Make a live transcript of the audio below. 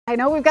I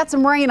know we've got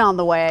some rain on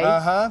the way.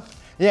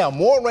 Yeah,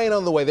 more rain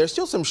on the way. There's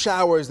still some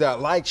showers,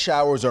 light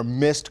showers or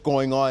mist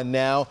going on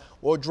now.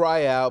 We'll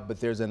dry out, but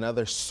there's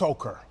another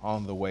soaker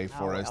on the way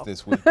for us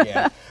this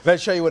weekend.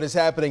 Let's show you what is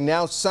happening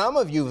now. Some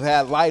of you have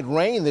had light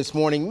rain this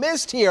morning.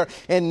 Mist here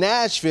in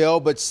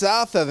Nashville, but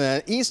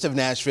east of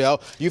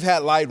Nashville, you've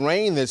had light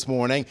rain this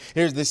morning.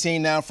 Here's the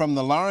scene now from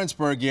the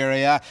Lawrenceburg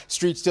area.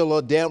 Streets still a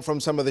little damp from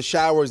some of the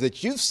showers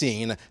that you've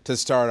seen to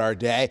start our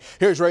day.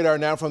 Here's radar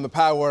now from the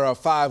Power of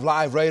 5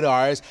 live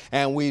radars,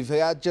 and we've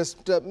got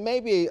just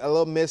maybe a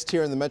little mist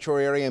here in the metro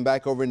area and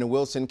back over into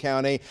Wilson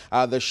County.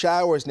 The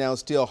showers now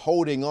still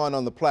holding on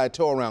the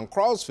plateau around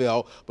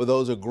Crossville, but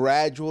those are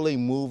gradually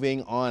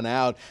moving on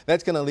out.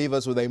 That's going to leave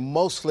us with a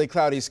mostly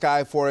cloudy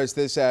sky for us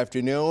this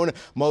afternoon.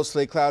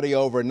 Mostly cloudy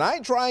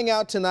overnight, drying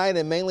out tonight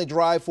and mainly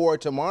dry for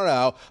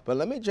tomorrow. But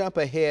let me jump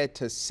ahead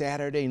to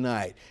Saturday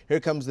night.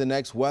 Here comes the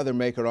next weather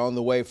maker on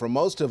the way. For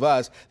most of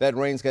us, that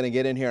rain's going to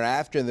get in here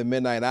after the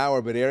midnight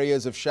hour, but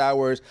areas of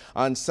showers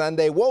on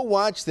Sunday. We'll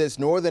watch this.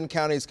 Northern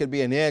counties could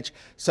be an inch.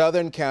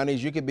 Southern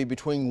counties, you could be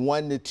between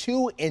 1 to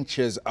 2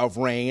 inches of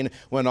rain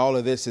when all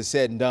of this is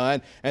said and done.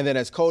 And then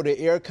as colder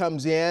air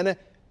comes in,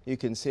 you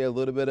can see a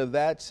little bit of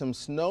that. Some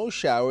snow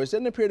showers.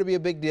 Doesn't appear to be a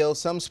big deal.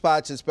 Some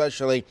spots,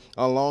 especially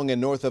along and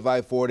north of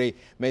I-40,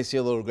 may see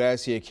a little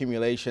grassy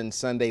accumulation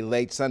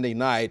late Sunday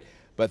night.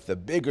 But the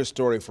bigger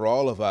story for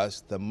all of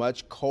us, the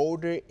much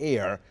colder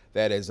air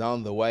that is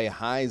on the way.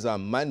 Highs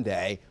on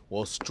Monday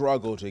will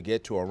struggle to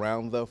get to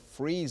around the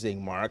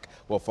freezing mark.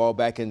 We'll fall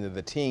back into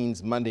the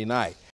teens Monday night.